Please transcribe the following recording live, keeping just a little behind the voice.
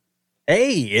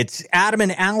Hey, it's Adam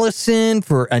and Allison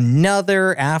for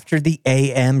another After the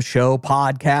AM Show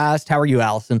podcast. How are you,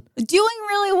 Allison? Doing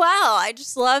really well. I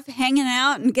just love hanging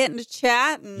out and getting to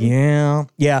chat. And...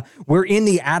 Yeah. We're in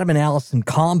the Adam and Allison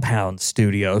compound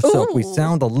studio, so if we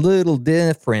sound a little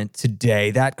different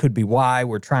today, that could be why.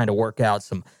 We're trying to work out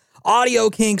some audio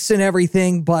kinks and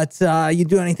everything, but you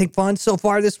do anything fun so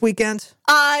far this weekend?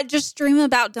 Just dream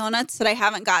about donuts that I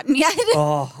haven't gotten yet.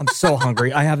 Oh, I'm so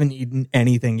hungry. I haven't eaten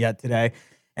anything yet today,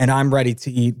 and I'm ready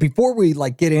to eat. Before we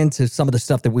get into some of the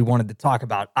stuff that we wanted to talk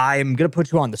about, I'm going to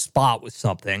put you on the spot with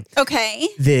something. Okay.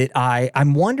 That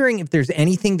I'm wondering if there's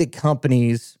anything that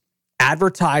companies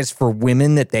advertise for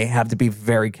women that they have to be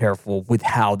very careful with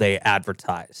how they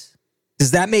advertise. Does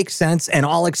that make sense? And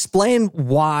I'll explain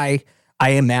why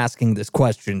I am asking this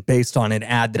question based on an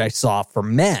ad that I saw for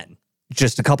men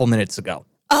just a couple minutes ago.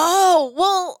 Oh,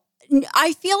 well,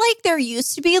 I feel like there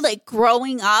used to be,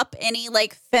 growing up, any,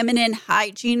 feminine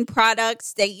hygiene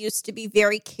products, they used to be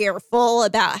very careful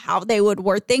about how they would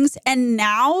word things. And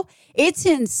now it's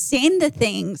insane the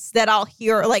things that I'll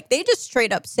hear. They just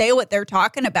straight up say what they're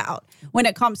talking about when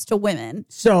it comes to women.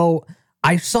 So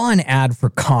I saw an ad for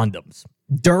condoms.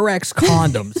 Durex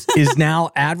Condoms is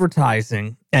now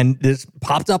advertising, and this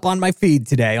popped up on my feed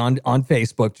today on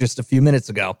Facebook just a few minutes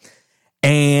ago,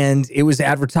 and it was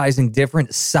advertising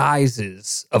different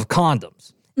sizes of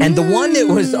condoms. And the one that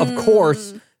was, of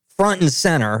course, front and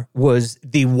center was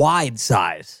the wide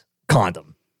size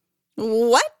condom.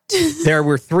 What? There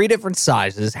were 3 different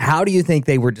sizes. How do you think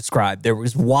they were described? There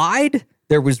was wide,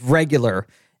 there was regular,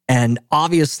 and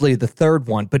obviously the third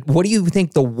one. But what do you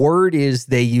think the word is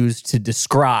they use to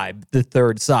describe the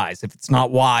third size? If it's not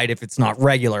wide, if it's not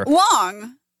regular.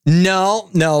 Long. No.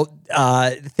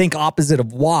 Think opposite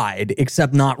of wide,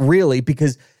 except not really,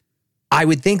 because I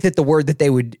would think that the word that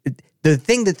the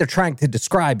thing that they're trying to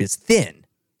describe is thin.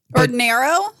 Or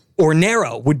narrow? Or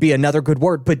narrow would be another good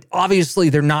word. But obviously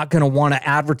they're not going to want to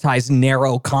advertise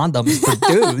narrow condoms for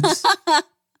dudes.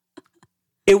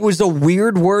 It was a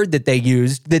weird word that they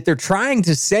used that they're trying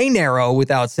to say narrow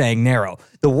without saying narrow.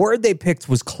 The word they picked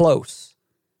was close.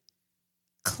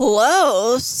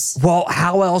 Close? Well,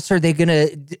 how else are they going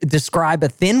to describe a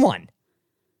thin one?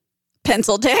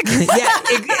 Pencil dick.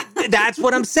 That's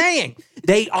what I'm saying.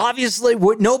 They obviously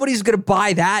would. Nobody's going to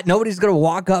buy that. Nobody's going to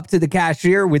walk up to the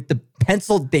cashier with the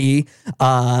pencil D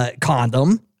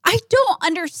condom. I don't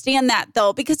understand that,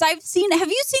 though, because have you seen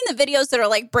the videos that are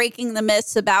breaking the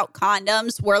myths about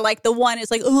condoms where the one is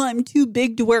oh, I'm too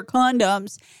big to wear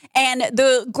condoms. And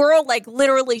the girl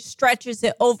literally stretches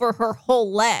it over her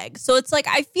whole leg. So it's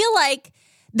I feel like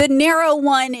the narrow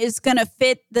one is going to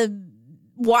fit the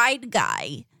wide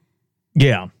guy.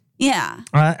 Yeah. Yeah.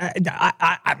 I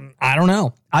don't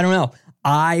know.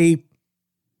 I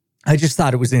just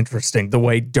thought it was interesting the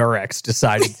way Durex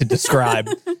decided to describe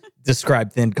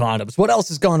thin condoms. What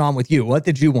else is going on with you? What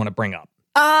did you want to bring up?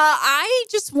 I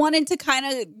just wanted to kind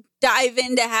of dive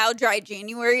into how dry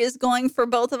January is going for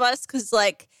both of us because,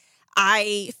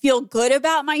 I feel good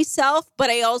about myself, but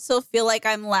I also feel like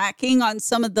I'm lacking on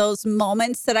some of those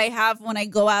moments that I have when I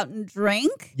go out and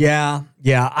drink. Yeah.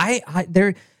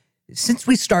 Since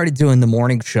we started doing the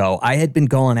morning show, I had been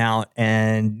going out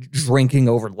and drinking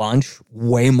over lunch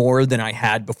way more than I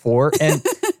had before. And,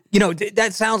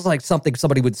 that sounds like something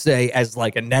somebody would say as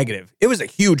a negative. It was a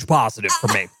huge positive for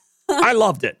me. I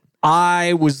loved it.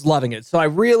 I was loving it. So I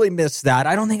really missed that.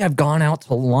 I don't think I've gone out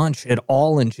to lunch at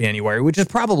all in January, which is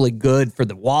probably good for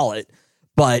the wallet,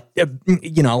 but,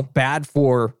 bad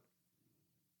for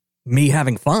me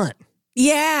having fun.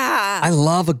 Yeah. I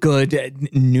love a good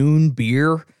noon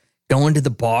beer. Going to the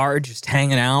bar, just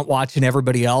hanging out, watching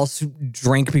everybody else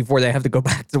drink before they have to go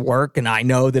back to work. And I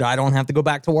know that I don't have to go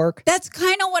back to work. That's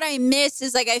kind of what I miss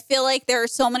is I feel like there are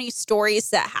so many stories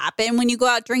that happen when you go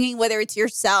out drinking, whether it's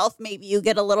yourself, maybe you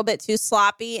get a little bit too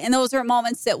sloppy. And those are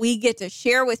moments that we get to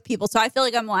share with people. So I feel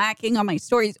like I'm lacking on my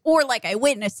stories or I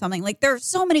witnessed something. There are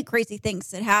so many crazy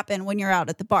things that happen when you're out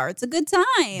at the bar. It's a good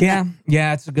time.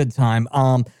 Yeah, it's a good time.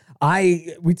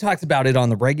 We talked about it on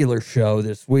the regular show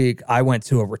this week. I went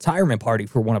to a retirement party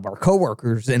for one of our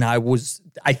coworkers, and I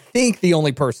think, the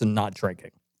only person not drinking.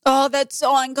 Oh, that's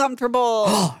so uncomfortable.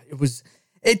 Oh,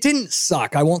 it didn't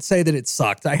suck. I won't say that it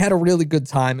sucked. I had a really good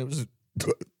time. It was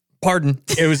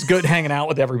good hanging out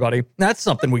with everybody. That's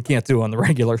something we can't do on the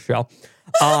regular show.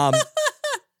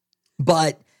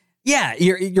 But yeah,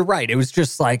 you're right. It was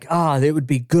just it would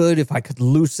be good if I could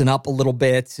loosen up a little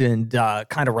bit and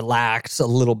kind of relax a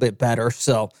little bit better.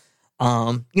 So,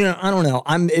 I don't know.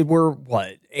 We're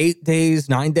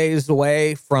 9 days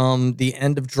away from the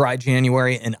end of dry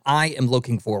January, and I am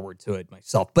looking forward to it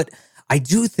myself. But I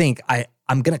do think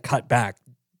I'm going to cut back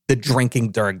the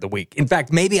drinking during the week. In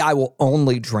fact, maybe I will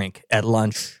only drink at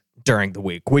lunch during the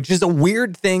week, which is a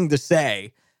weird thing to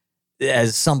say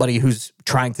as somebody who's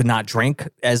trying to not drink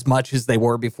as much as they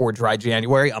were before dry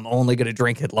January. I'm only going to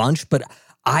drink at lunch, but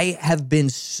I have been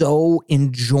so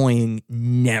enjoying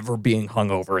never being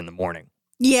hungover in the morning.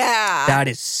 Yeah. That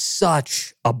is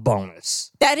such a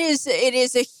bonus. It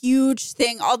is a huge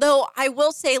thing. Although I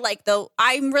will say, like, though,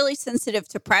 I'm really sensitive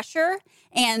to pressure.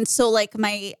 And so, like,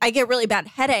 I get really bad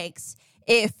headaches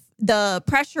if the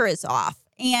pressure is off.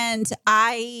 And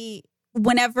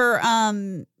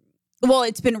well,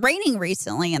 it's been raining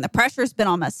recently and the pressure's been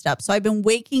all messed up. So I've been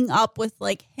waking up with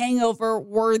like hangover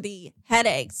worthy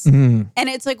headaches. Mm-hmm. And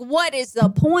it's like, what is the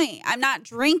point? I'm not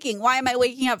drinking. Why am I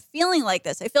waking up feeling like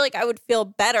this? I feel like I would feel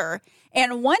better.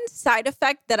 And one side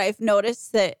effect that I've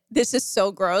noticed, that this is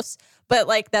so gross, but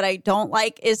like that I don't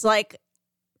like, is like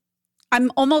I'm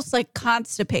almost like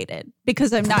constipated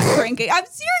because I'm not drinking. I'm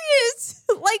serious.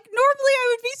 Like normally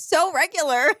I would be so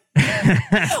regular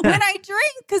when I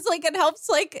drink, because like it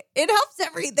helps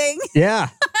everything. Yeah.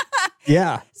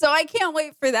 Yeah. So I can't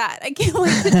wait for that. I can't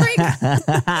wait to drink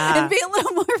and be a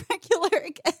little more regular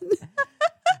again.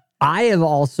 I have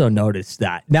also noticed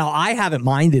that. Now, I haven't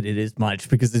minded it as much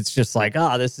because it's just like,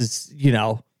 oh, this is,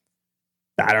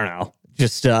 I don't know,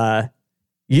 just I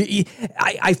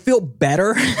feel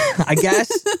better, I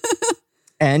guess.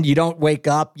 And you don't wake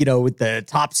up, with the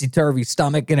topsy-turvy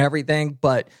stomach and everything.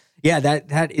 But yeah,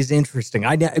 that is interesting.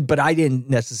 But I didn't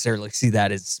necessarily see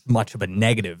that as much of a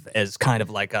negative, as kind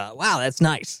of like, wow, that's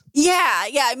nice. Yeah.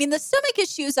 I mean, the stomach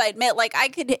issues, I admit, like I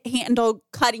could handle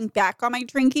cutting back on my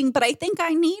drinking, but I think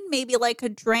I need maybe like a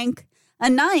drink a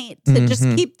night to just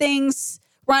keep things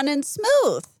running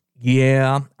smooth.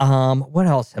 Yeah. What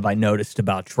else have I noticed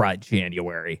about Dry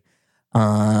January?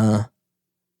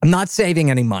 I'm not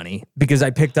saving any money because I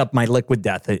picked up my Liquid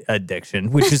Death addiction,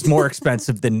 which is more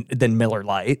expensive than Miller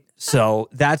Lite. So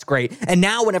that's great. And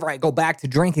now whenever I go back to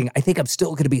drinking, I think I'm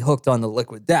still going to be hooked on the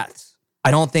Liquid Deaths. I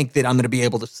don't think that I'm going to be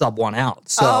able to sub one out.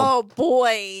 So oh,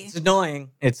 boy. It's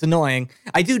annoying.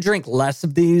 I do drink less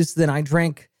of these than I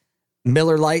drink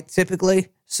Miller Lite typically.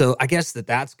 So I guess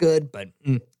that's good, but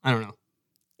I don't know.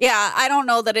 Yeah, I don't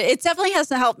know that it definitely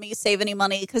hasn't helped me save any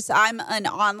money because I'm an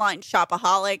online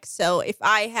shopaholic. So if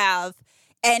I have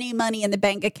any money in the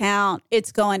bank account,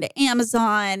 it's going to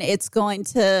Amazon. It's going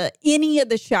to any of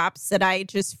the shops that I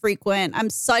just frequent. I'm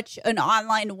such an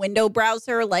online window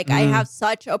browser. Like I have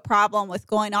such a problem with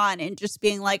going on and just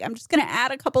being like, I'm just going to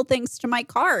add a couple things to my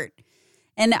cart.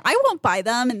 And I won't buy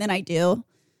them. And then I do.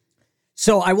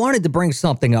 So I wanted to bring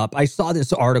something up. I saw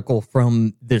this article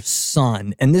from The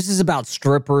Sun, and this is about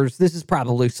strippers. This is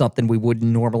probably something we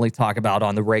wouldn't normally talk about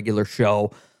on the regular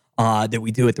show that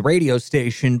we do at the radio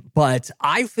station, but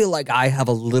I feel like I have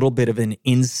a little bit of an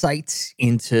insight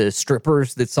into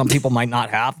strippers that some people might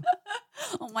not have.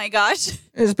 Oh my gosh.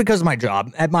 It's because of my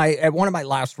job. At one of my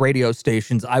last radio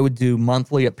stations, I would do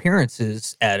monthly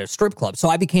appearances at a strip club. So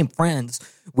I became friends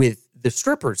with the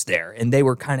strippers there, and they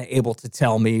were kind of able to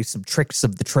tell me some tricks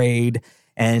of the trade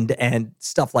and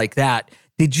stuff like that.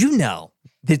 Did you know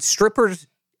that strippers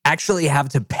actually have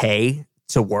to pay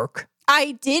to work?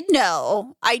 I did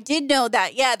know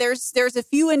that. Yeah, there's a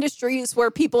few industries where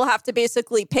people have to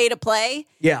basically pay to play.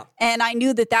 Yeah. And I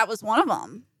knew that was one of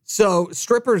them. So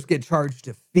strippers get charged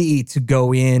a fee to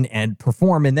go in and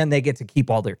perform, and then they get to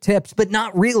keep all their tips, but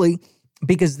not really,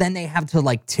 because then they have to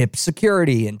like tip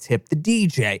security and tip the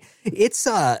DJ. It's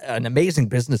an amazing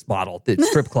business model that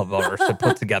strip club owners have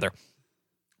put together.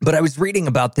 But I was reading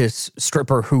about this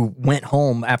stripper who went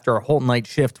home after a whole night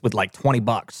shift with like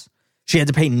 $20. She had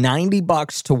to pay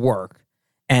 $90 to work,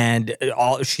 and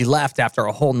she left after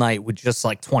a whole night with just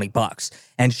like $20.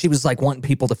 And she was like wanting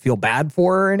people to feel bad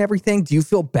for her and everything. Do you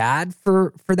feel bad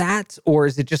for that? Or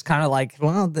is it just kind of like,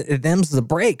 well, them's the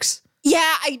breaks?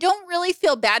 Yeah, I don't really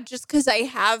feel bad just because I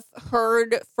have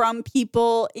heard from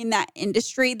people in that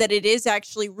industry that it is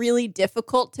actually really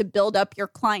difficult to build up your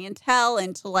clientele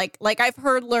and to like I've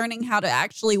heard learning how to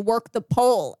actually work the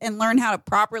pole and learn how to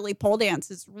properly pole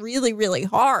dance is really, really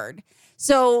hard.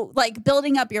 So like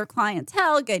building up your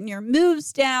clientele, getting your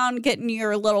moves down, getting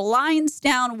your little lines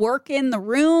down, work in the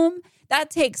room, that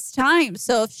takes time.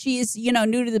 So if she's,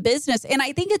 new to the business, and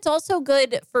I think it's also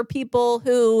good for people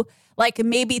who like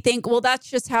maybe think, well, that's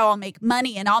just how I'll make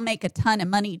money and I'll make a ton of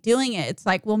money doing it. It's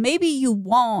like, well, maybe you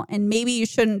won't, and maybe you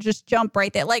shouldn't just jump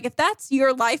right there. Like if that's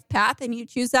your life path and you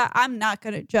choose that, I'm not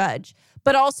going to judge.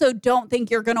 But also don't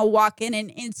think you're going to walk in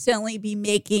and instantly be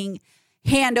making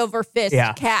hand over fist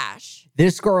cash.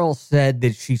 This girl said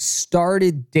that she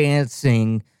started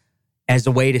dancing as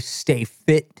a way to stay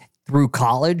fit through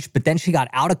college, but then she got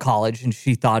out of college and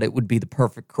she thought it would be the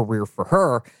perfect career for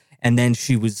her. And then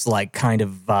she was like kind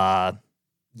of,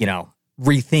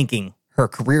 rethinking her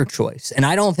career choice. And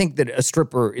I don't think that a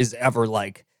stripper is ever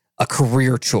like a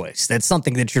career choice. That's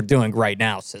something that you're doing right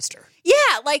now, sister. Yeah,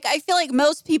 like I feel like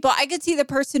most people, I could see the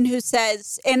person who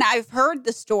says, and I've heard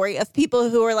the story of people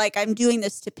who are like, I'm doing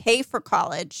this to pay for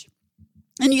college.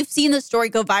 And you've seen the story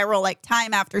go viral like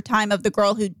time after time of the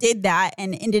girl who did that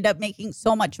and ended up making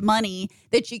so much money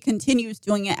that she continues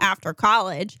doing it after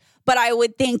college. But I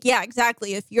would think, yeah,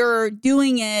 exactly. If you're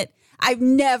doing it, I've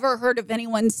never heard of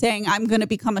anyone saying, I'm going to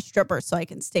become a stripper so I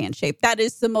can stay in shape. That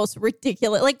is the most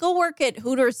ridiculous. Like, go work at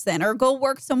Hooters then, or go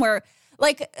work somewhere.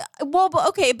 Like, well,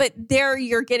 okay, but there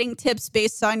you're getting tips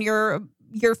based on your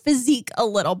physique a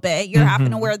little bit. You're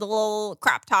having to wear the little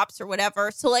crop tops or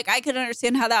whatever. So, like, I could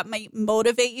understand how that might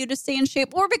motivate you to stay in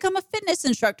shape or become a fitness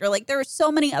instructor. Like, there are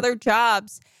so many other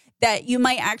jobs that you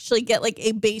might actually get, like,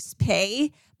 a base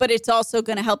pay, but it's also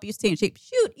going to help you stay in shape.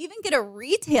 Shoot, even get a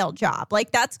retail job.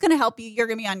 Like, that's going to help you. You're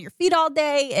going to be on your feet all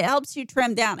day. It helps you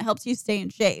trim down. It helps you stay in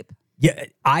shape. Yeah,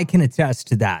 I can attest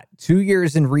to that. 2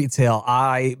 years in retail,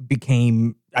 I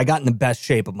got in the best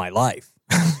shape of my life.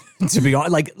 To be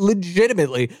honest, like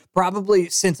legitimately, probably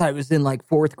since I was in like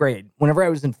fourth grade. Whenever I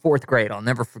was in fourth grade, I'll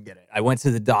never forget it. I went to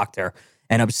the doctor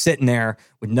and I'm sitting there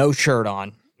with no shirt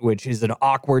on, which is an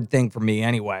awkward thing for me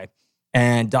anyway.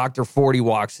 And Dr. 40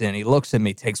 walks in. He looks at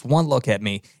me, takes one look at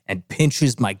me, and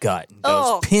pinches my gut. And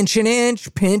goes, pinch an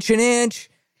inch, pinch an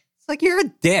inch. It's like, you're a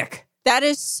dick. That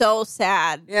is so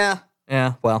sad.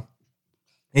 Yeah, well,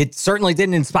 it certainly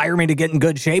didn't inspire me to get in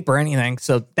good shape or anything.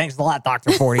 So thanks a lot,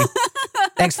 Dr. 40.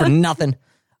 Thanks for nothing.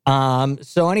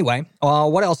 So anyway,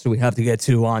 what else do we have to get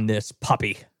to on this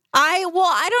puppy? I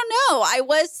don't know. I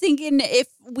was thinking if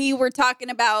we were talking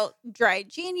about dry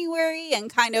January and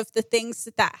kind of the things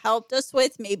that helped us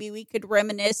with, maybe we could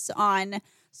reminisce on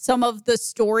some of the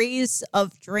stories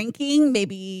of drinking.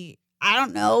 Maybe, I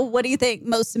don't know. What do you think?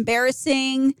 Most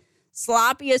embarrassing,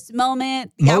 sloppiest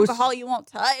moment, the alcohol you won't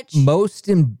touch? Most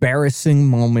embarrassing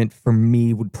moment for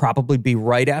me would probably be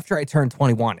right after I turned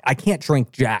 21. I can't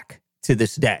drink Jack to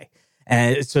this day.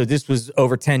 And so this was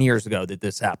over 10 years ago that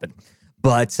this happened.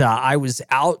 But I was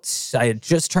out. I had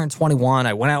just turned 21.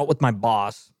 I went out with my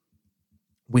boss.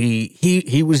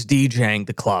 He was DJing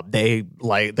the club.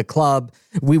 The club.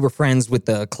 We were friends with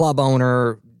the club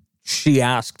owner. She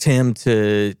asked him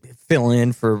to fill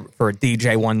in for a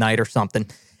DJ one night or something.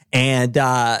 And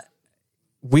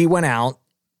we went out.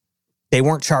 They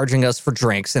weren't charging us for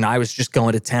drinks, and I was just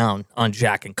going to town on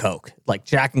Jack and Coke. Like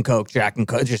Jack and Coke,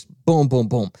 just boom, boom,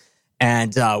 boom.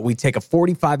 And we take a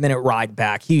 45-minute ride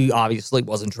back. He obviously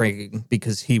wasn't drinking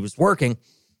because he was working.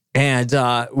 And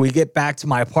we get back to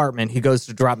my apartment. He goes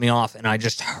to drop me off, and I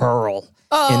just hurl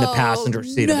in the passenger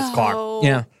seat of his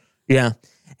car. Yeah.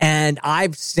 And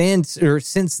I've since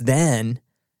then,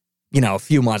 a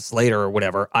few months later or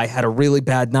whatever, I had a really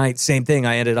bad night. Same thing.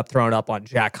 I ended up throwing up on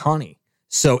Jack Honey.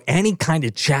 So any kind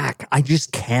of Jack, I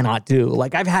just cannot do.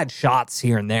 Like, I've had shots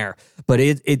here and there, but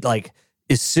it like,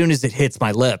 as soon as it hits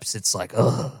my lips, it's like,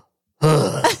 ugh.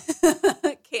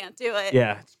 Can't do it.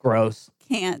 Yeah, it's gross.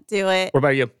 Can't do it. What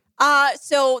about you?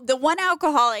 So the one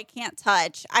alcohol I can't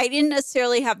touch, I didn't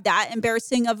necessarily have that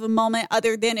embarrassing of a moment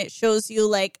other than it shows you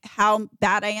like how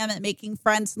bad I am at making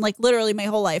friends. And like literally my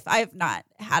whole life, I have not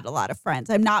had a lot of friends.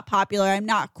 I'm not popular. I'm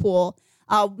not cool.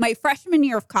 My freshman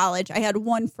year of college, I had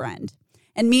one friend.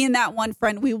 And me and that one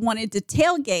friend, we wanted to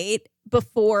tailgate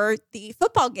before the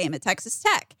football game at Texas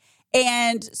Tech.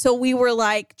 And so we were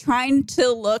like trying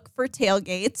to look for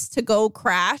tailgates to go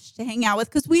crash, to hang out with,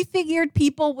 because we figured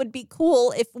people would be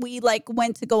cool if we like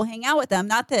went to go hang out with them.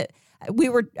 Not that we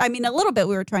were, a little bit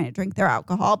we were trying to drink their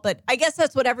alcohol, but I guess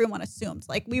that's what everyone assumes.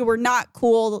 Like we were not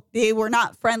cool. They were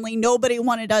not friendly. Nobody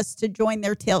wanted us to join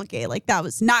their tailgate. Like that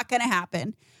was not going to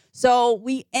happen. So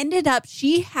we ended up,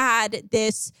 she had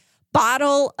this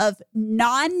bottle of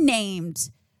non-named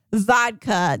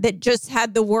vodka that just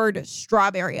had the word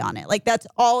strawberry on it. Like that's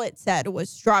all it said was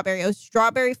strawberry. It was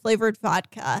strawberry flavored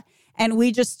vodka. And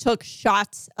we just took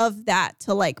shots of that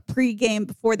to like pregame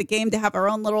before the game to have our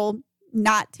own little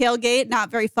not tailgate,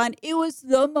 not very fun. It was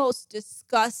the most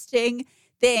disgusting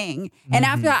thing. And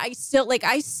after that,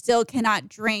 I still cannot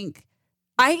drink.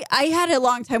 I had a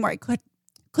long time where I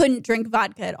couldn't drink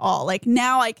vodka at all. Like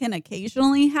now I can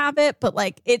occasionally have it, but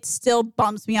like it still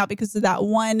bums me out because of that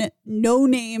one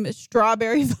no-name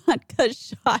strawberry vodka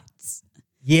shots.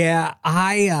 Yeah,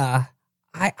 I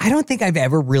don't think I've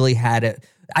ever really had it.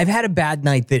 I've had a bad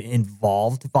night that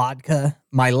involved vodka.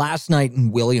 My last night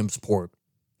in Williamsport,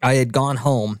 I had gone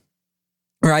home,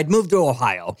 or I'd moved to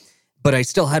Ohio, but I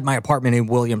still had my apartment in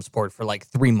Williamsport for like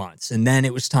 3 months. And then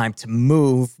it was time to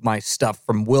move my stuff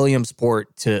from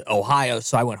Williamsport to Ohio.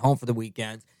 So I went home for the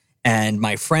weekend. And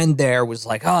my friend there was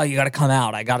like, oh, you got to come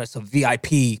out. I got us a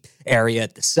VIP area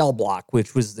at the Cell Block,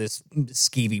 which was this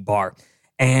skeevy bar.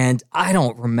 And I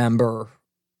don't remember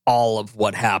all of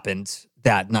what happened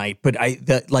that night. But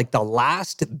the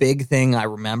last big thing I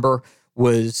remember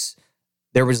was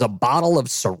there was a bottle of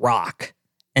Ciroc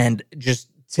and just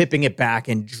tipping it back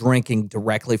and drinking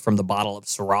directly from the bottle of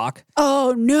Ciroc.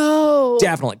 Oh, no.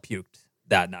 Definitely puked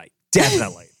that night.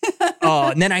 Definitely.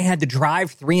 And then I had to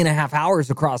drive 3.5 hours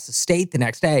across the state the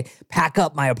next day, pack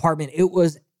up my apartment. It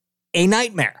was a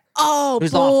nightmare. Oh, boy.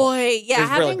 Awful. Yeah,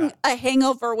 having a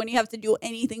hangover when you have to do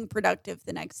anything productive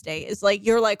the next day is like,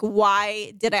 you're like,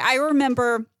 why did I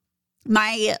remember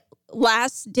my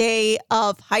last day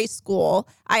of high school,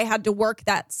 I had to work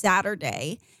that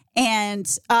Saturday. And,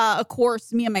 of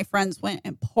course, me and my friends went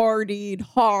and partied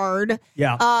hard.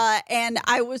 Yeah. And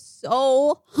I was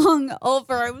so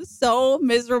hungover. I was so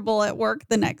miserable at work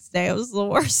the next day. It was the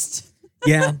worst.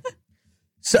 Yeah.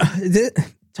 So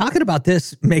talking about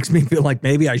this makes me feel like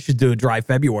maybe I should do a dry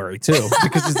February, too,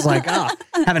 because it's like,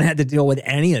 haven't had to deal with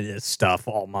any of this stuff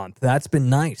all month. That's been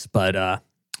nice. But,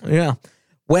 yeah.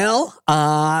 Well,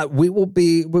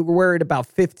 we're at about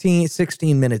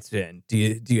 16 minutes in. Do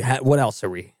you have, what else do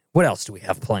we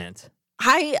have planned?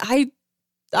 I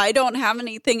don't have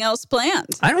anything else planned.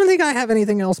 I don't think I have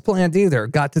anything else planned either.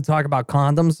 Got to talk about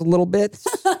condoms a little bit.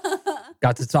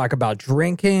 Got to talk about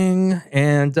drinking.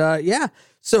 And yeah.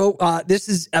 So this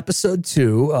is episode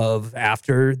 2 of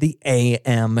After the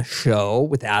AM show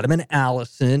with Adam and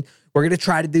Allison. We're going to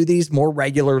try to do these more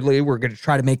regularly. We're going to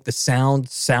try to make the sound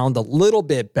a little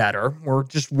bit better. We're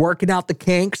just working out the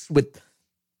kinks with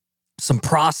some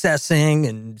processing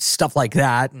and stuff like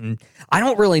that. And I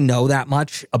don't really know that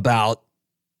much about,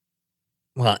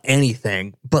 well,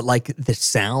 anything, but like the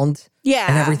sound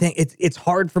and everything. It's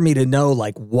hard for me to know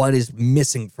like what is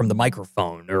missing from the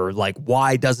microphone or like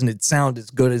why doesn't it sound as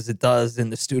good as it does in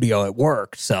the studio at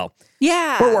work. So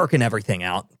yeah, we're working everything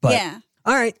out. But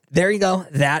all right, there you go.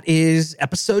 That is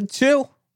episode 2